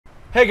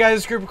Hey guys,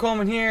 it's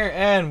Creepercoleman here,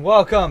 and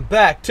welcome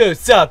back to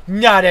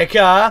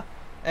Subnautica.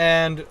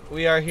 And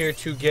we are here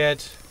to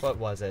get, what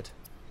was it?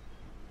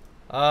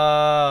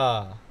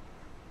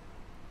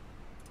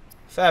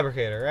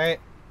 Fabricator, right?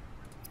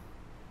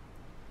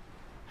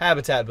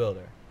 Habitat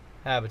builder.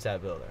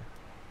 Habitat builder.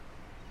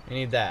 You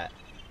need that.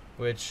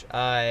 Which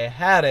I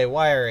had a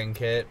wiring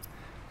kit,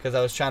 because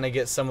I was trying to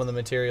get some of the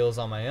materials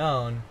on my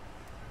own.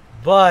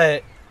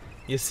 But,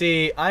 you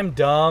see, I'm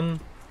dumb,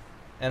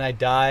 and I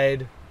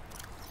died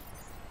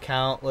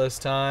countless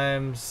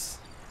times.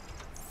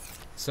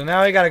 So now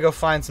I gotta go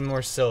find some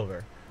more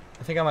silver.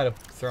 I think I might have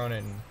thrown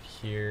it in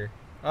here.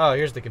 Oh,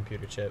 here's the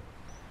computer chip.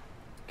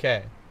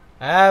 Okay.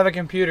 I have a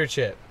computer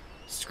chip.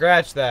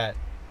 Scratch that.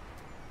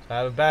 So I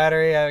have a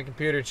battery, I have a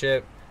computer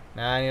chip.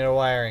 Now I need a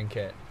wiring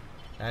kit.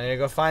 Now I need to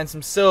go find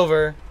some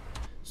silver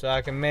so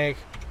I can make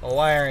a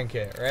wiring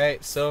kit,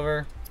 right?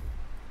 Silver.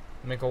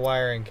 Make a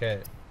wiring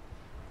kit.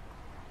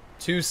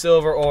 2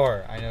 silver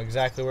ore. I know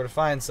exactly where to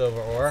find silver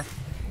ore.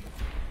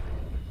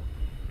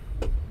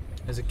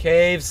 There's a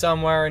cave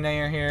somewhere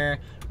near here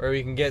where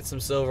we can get some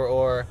silver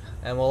ore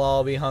and we'll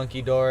all be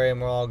hunky-dory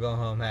and we'll all go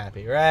home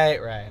happy. Right?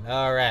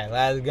 Alright,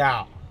 let's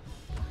go.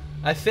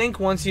 I think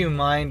once you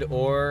mined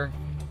ore,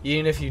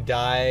 even if you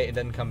die, it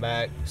doesn't come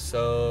back.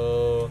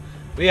 So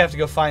we have to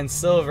go find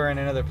silver in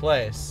another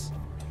place.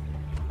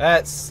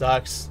 That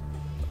sucks.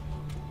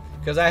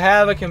 Because I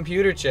have a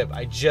computer chip.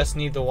 I just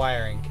need the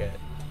wiring kit.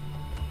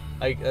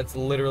 Like, that's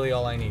literally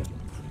all I need.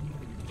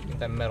 Get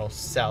that metal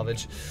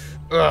salvage.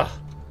 Ugh.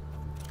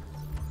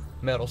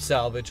 Metal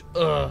salvage.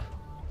 Ugh.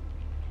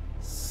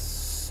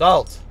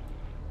 Salt.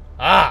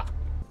 Ah.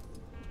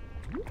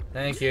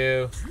 Thank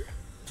you.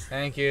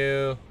 Thank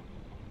you.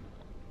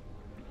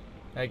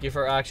 Thank you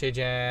for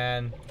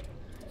oxygen.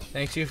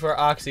 Thank you for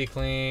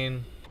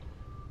OxyClean.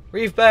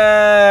 Reef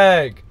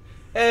bag.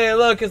 Hey,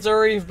 look, it's a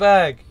reef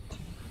bag.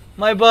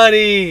 My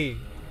buddy.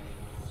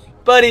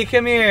 Buddy,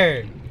 come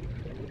here.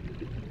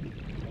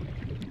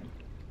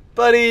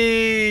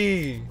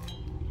 Buddy.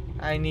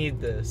 I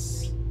need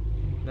this.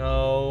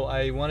 No,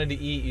 I wanted to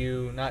eat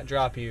you, not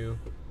drop you.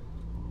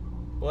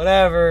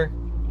 Whatever.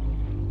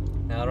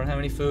 Now I don't have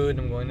any food and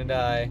I'm going to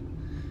die.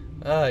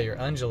 Oh,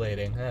 you're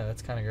undulating. Oh,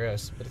 that's kind of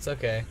gross, but it's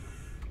okay.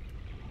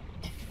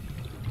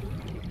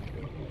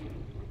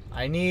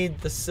 I need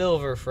the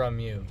silver from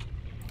you.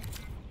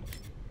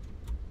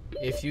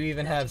 If you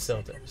even have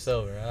silver.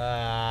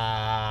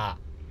 Ah.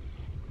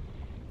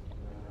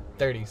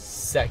 30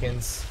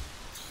 seconds.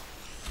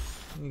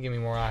 You can give me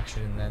more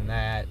oxygen than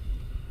that.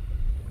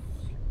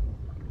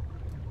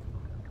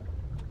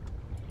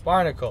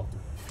 Barnacle.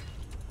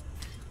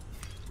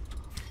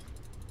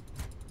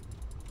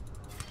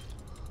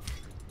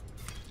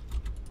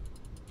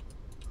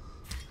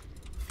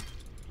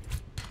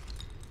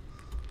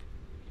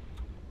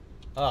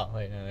 Oh,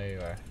 wait, no, there you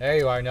are. There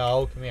you are.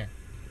 No, come here.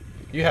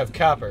 You have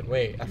copper.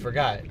 Wait, I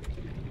forgot.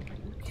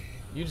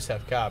 You just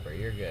have copper.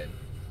 You're good.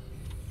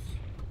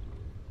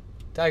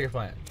 Tiger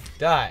plant.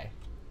 Die.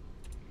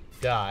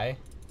 Die.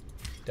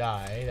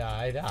 Die,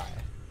 die, die.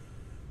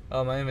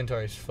 Oh, my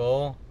inventory's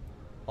full.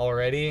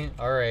 Already?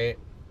 Alright.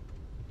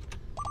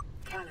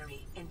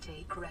 Calorie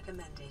intake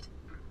recommended.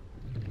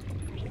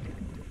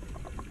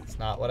 That's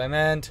not what I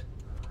meant.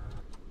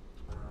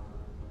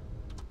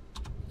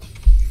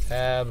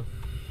 Tab.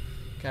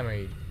 Come here,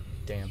 you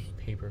damn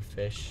paper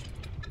fish.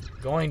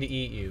 Going to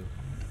eat you.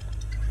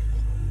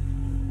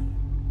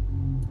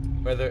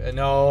 Whether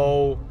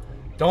no,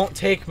 don't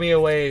take me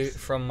away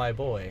from my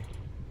boy.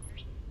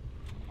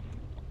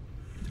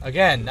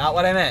 Again, not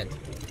what I meant.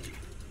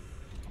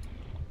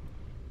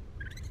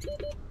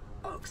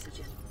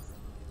 Oxygen.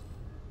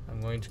 I'm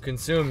going to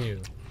consume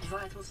you.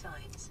 Vital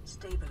signs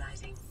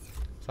stabilizing.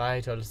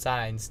 Vital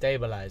signs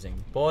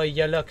stabilizing. Boy,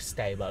 you look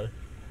stable.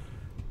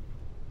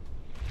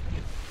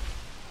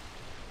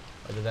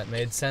 Whether that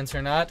made sense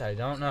or not, I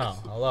don't know.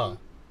 Hello.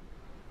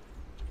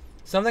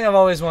 Something I've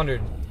always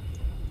wondered.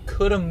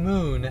 Could a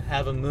moon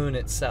have a moon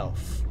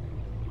itself?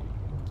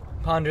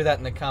 Ponder that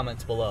in the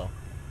comments below.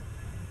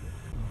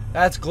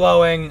 That's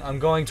glowing. I'm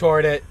going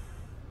toward it.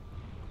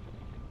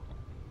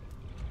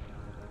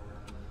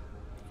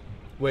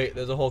 Wait,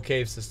 there's a whole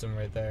cave system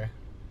right there.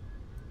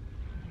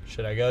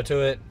 Should I go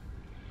to it?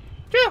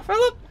 Yeah,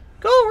 Philip,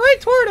 go right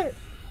toward it.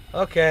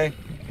 Okay.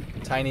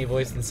 Tiny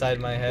voice inside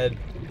my head.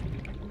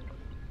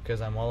 Because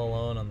I'm all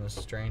alone on this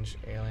strange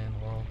alien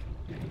world.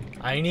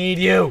 I need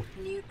you!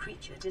 New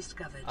creature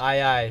discovered.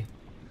 Aye, aye.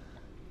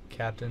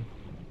 Captain.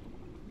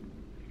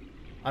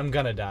 I'm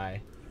gonna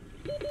die.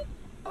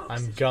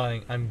 I'm gonna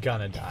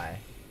die.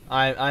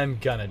 I'm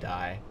gonna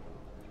die.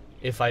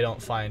 If I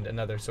don't find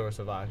another source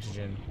of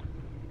oxygen.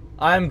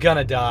 I'm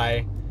gonna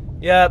die.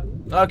 Yep.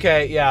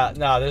 Okay, yeah.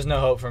 No, there's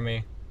no hope for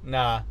me.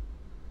 Nah.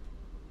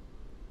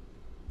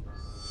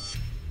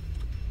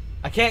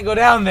 I can't go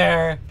down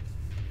there.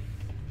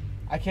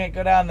 I can't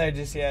go down there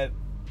just yet.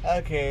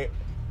 Okay.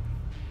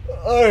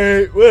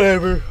 Alright,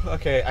 whatever.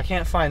 Okay, I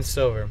can't find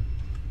silver.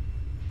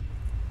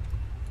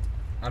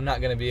 I'm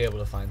not gonna be able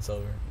to find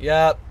silver.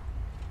 Yep.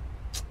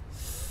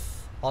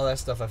 All that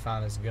stuff I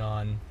found is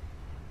gone.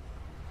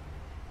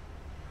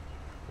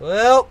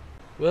 Well,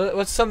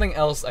 what's something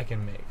else I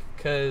can make?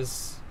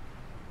 Cause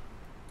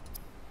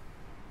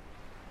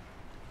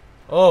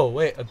oh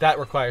wait, that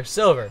requires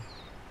silver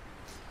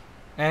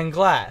and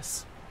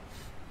glass.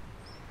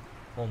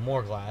 Well,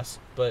 more glass,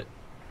 but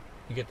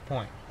you get the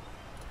point.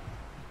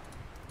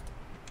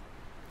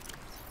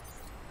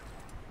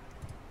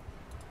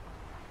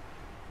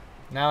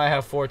 Now I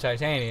have 4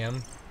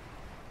 titanium.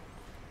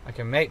 I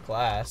can make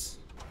glass.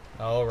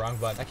 Oh, wrong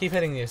button. I keep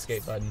hitting the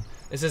escape button.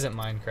 This isn't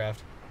Minecraft.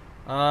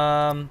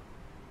 I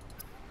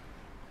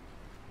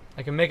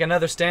can make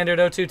another standard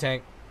O2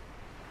 tank,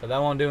 but that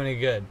won't do any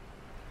good.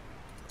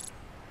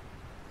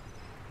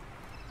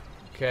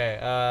 Okay,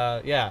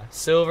 yeah,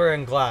 silver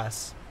and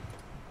glass.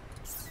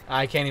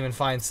 I can't even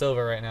find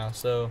silver right now,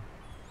 so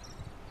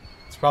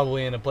it's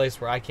probably in a place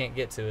where I can't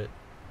get to it,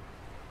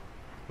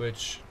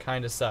 which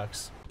kind of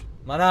sucks.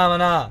 Mana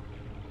mana!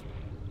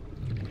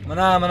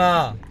 Mana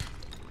mana!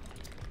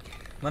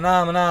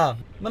 Mana mana!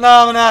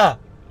 Mana mana!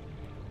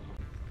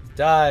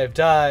 Dive,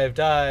 dive,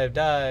 dive,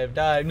 dive,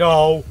 dive.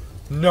 No!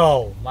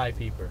 No! My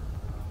peeper.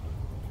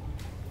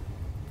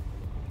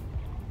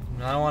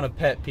 I want a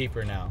pet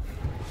peeper now.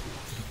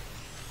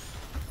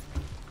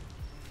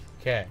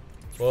 Okay.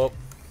 Whoop.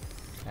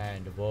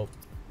 And whoop.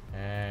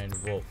 And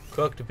whoop.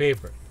 Cook the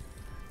peeper.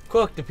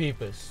 Cook the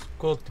peepers.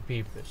 Cook the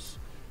peepers.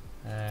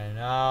 And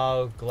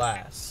now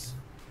glass.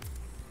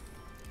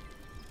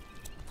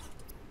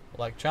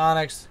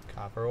 Electronics.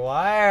 Copper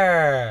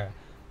wire.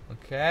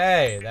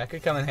 Okay. That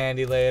could come in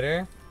handy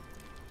later.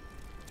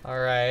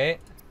 Alright.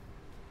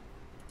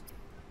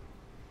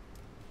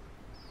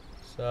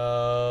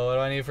 So, what do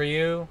I need for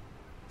you?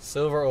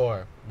 Silver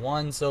ore.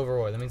 1 silver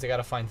ore. That means I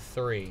gotta find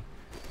 3.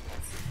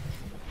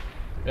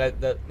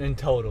 That in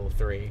total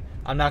 3.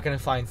 I'm not gonna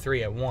find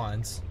 3 at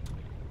once.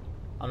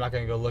 I'm not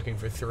gonna go looking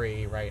for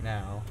 3 right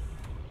now.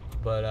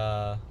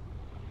 But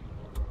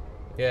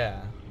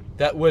yeah,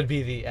 that would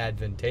be the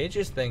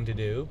advantageous thing to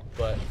do.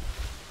 But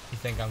you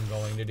think I'm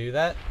going to do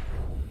that?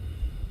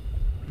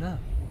 No.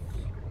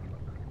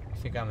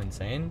 You think I'm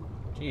insane?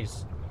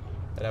 Jeez,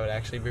 that I would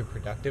actually be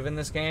productive in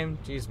this game?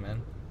 Jeez,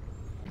 man.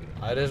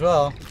 Might as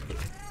well.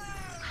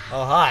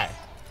 Oh hi.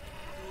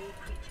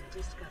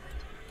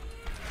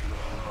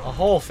 A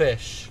whole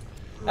fish.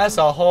 That's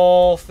a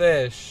whole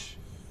fish.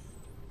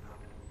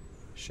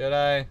 Should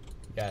I?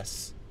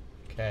 Yes.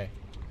 Okay.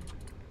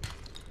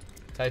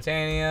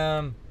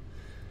 Titanium.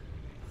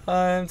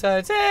 I'm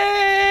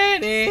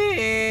titanium.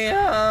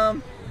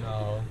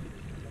 No.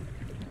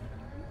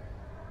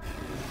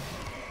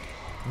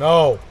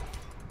 No.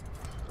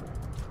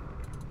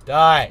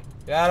 Die.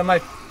 Get out of my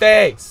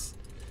face.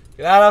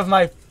 Get out of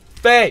my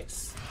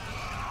face.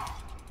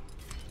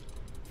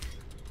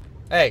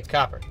 Hey,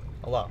 copper.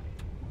 Hello.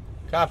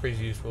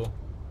 Copper's useful.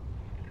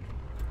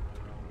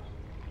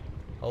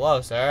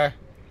 Hello, sir.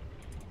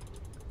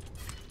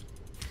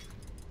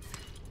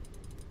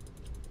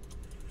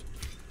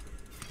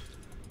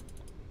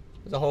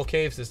 There's a whole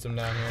cave system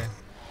down here.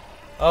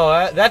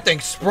 Oh, that thing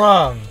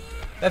sprung.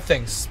 That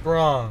thing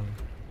sprung.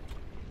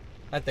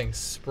 That thing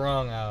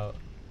sprung out.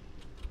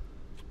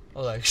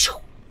 Oh, like, shoo.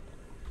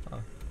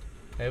 Oh.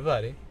 Hey,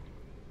 buddy.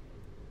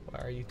 Why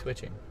are you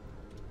twitching?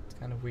 It's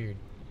kind of weird.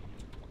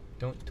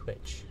 Don't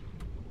twitch.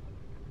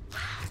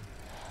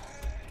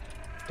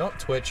 Don't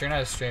twitch, you're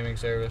not a streaming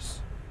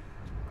service.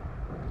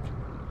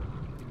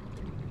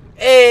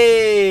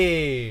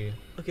 Hey!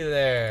 Looky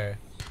there.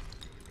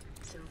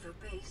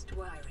 Silver-based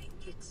wiring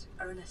kits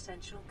are an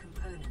essential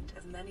component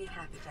of many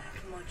habitat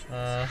modules.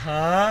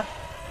 Uh-huh.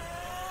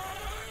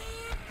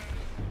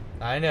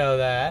 I know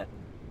that.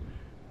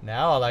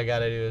 Now all I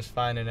gotta do is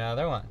find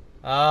another one.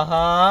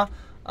 Uh-huh.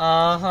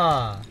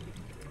 Uh-huh.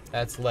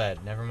 That's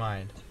lead, never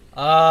mind.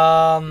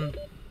 Oxygen.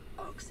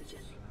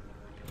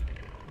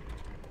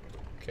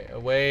 Okay,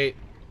 wait.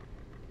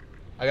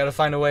 I gotta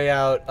find a way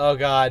out. Oh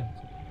god.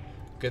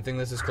 Good thing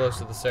this is close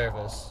to the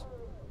surface.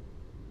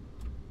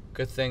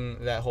 Good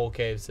thing that whole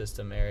cave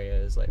system area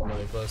is like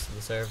really close to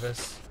the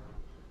surface.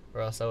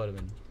 Or else I would have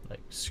been like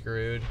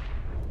screwed.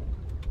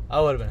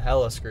 I would have been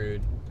hella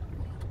screwed.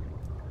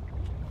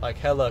 Like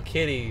Hello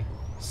Kitty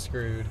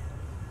screwed.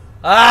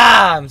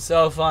 Ah! I'm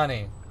so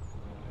funny.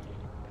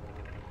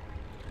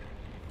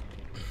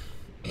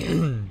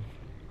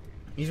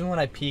 Even when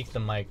I peak the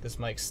mic, this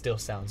mic still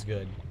sounds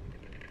good.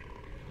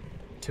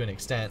 To an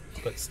extent,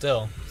 but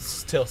still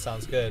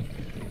sounds good.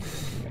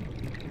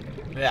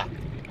 Yeah.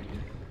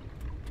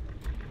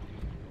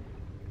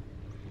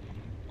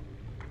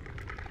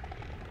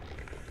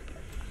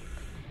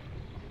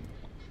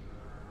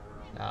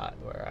 Not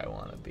where I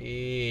want to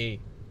be.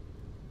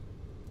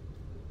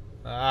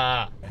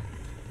 Ah.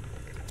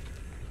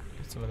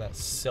 Get some of that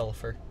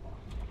sulfur.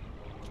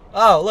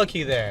 Oh,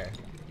 looky there.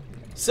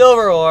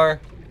 Silver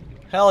ore.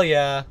 Hell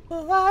yeah.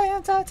 Well, I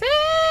am titanium.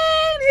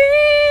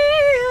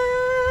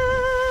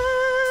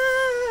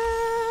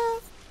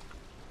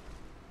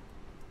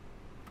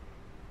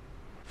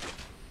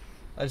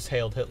 I just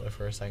hailed Hitler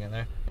for a second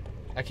there.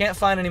 I can't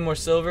find any more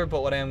silver,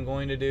 but what I am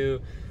going to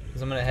do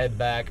is I'm going to head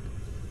back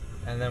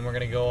And then we're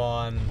gonna go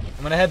on.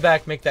 I'm gonna head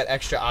back, make that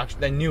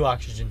that new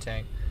oxygen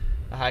tank,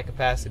 a high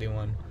capacity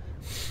one.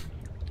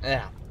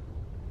 Yeah.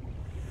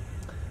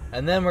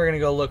 And then we're gonna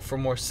go look for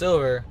more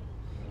silver,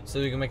 so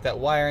we can make that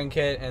wiring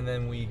kit, and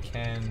then we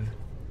can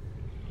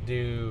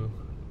do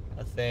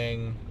a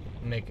thing,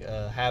 make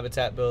a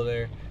habitat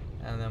builder,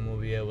 and then we'll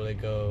be able to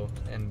go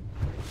in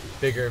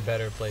bigger,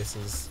 better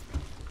places.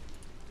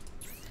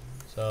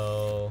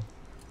 So,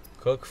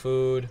 cook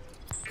food,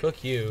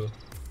 cook you.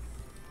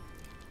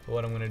 But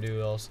what I'm gonna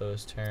do also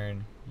is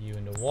turn you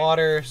into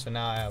water. So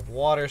now I have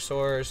water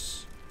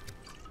source.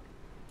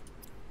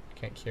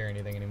 Can't cure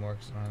anything anymore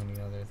because I don't have any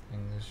other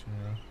things,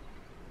 you know.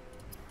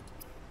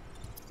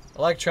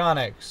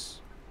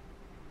 Electronics.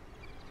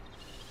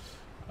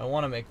 I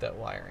want to make that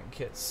wiring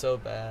kit so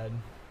bad.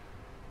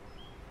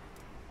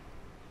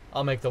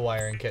 I'll make the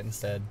wiring kit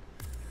instead.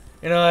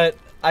 You know what?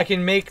 I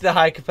can make the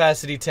high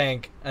capacity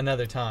tank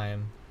another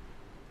time.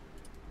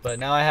 But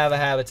now I have a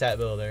habitat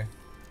builder.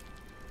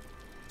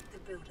 The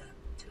builder,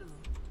 too,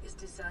 is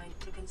designed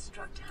to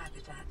construct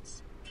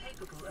habitats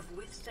capable of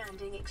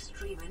withstanding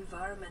extreme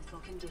environmental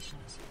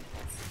conditions.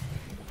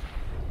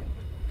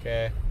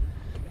 Okay.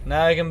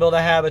 Now I can build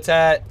a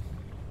habitat.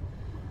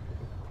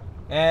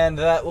 And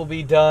that will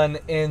be done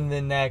in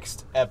the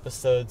next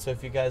episode. So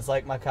if you guys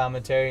like my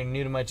commentary and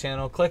new to my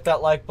channel, click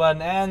that like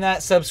button and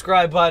that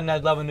subscribe button.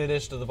 I'd love a new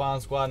addition to the Bomb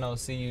Squad, and I'll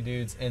see you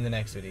dudes in the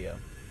next video.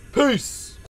 Peace!